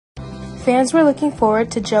Fans were looking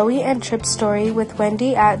forward to Joey and Tripp's story with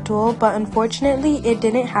Wendy at DOOL, but unfortunately it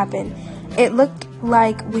didn't happen. It looked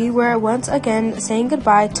like we were once again saying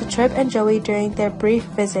goodbye to Tripp and Joey during their brief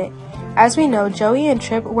visit. As we know, Joey and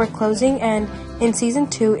Tripp were closing and in season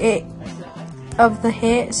 2 of the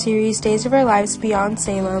hit series Days of Our Lives Beyond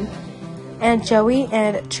Salem, and Joey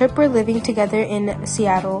and Tripp were living together in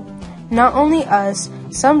Seattle. Not only us,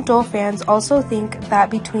 some DOOL fans also think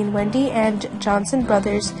that between Wendy and Johnson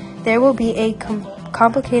brothers, there will be a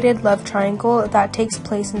complicated love triangle that takes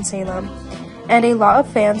place in Salem. And a lot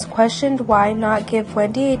of fans questioned why not give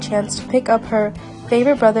Wendy a chance to pick up her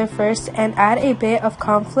favorite brother first and add a bit of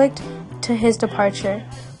conflict to his departure.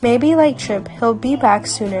 Maybe like Tripp, he'll be back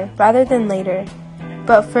sooner rather than later.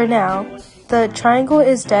 But for now, the triangle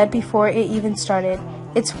is dead before it even started.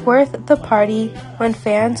 It's worth the party when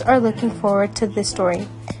fans are looking forward to this story.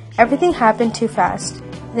 Everything happened too fast.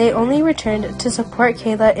 They only returned to support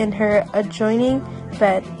Kayla in her adjoining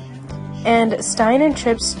bed. And Stein and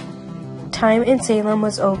Tripp's time in Salem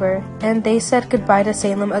was over, and they said goodbye to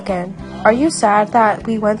Salem again. Are you sad that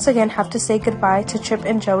we once again have to say goodbye to Tripp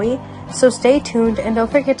and Joey? So stay tuned and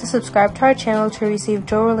don't forget to subscribe to our channel to receive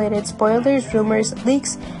DOOL-related spoilers, rumors,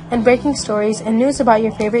 leaks, and breaking stories and news about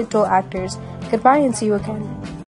your favorite DOOL actors. Goodbye and see you again.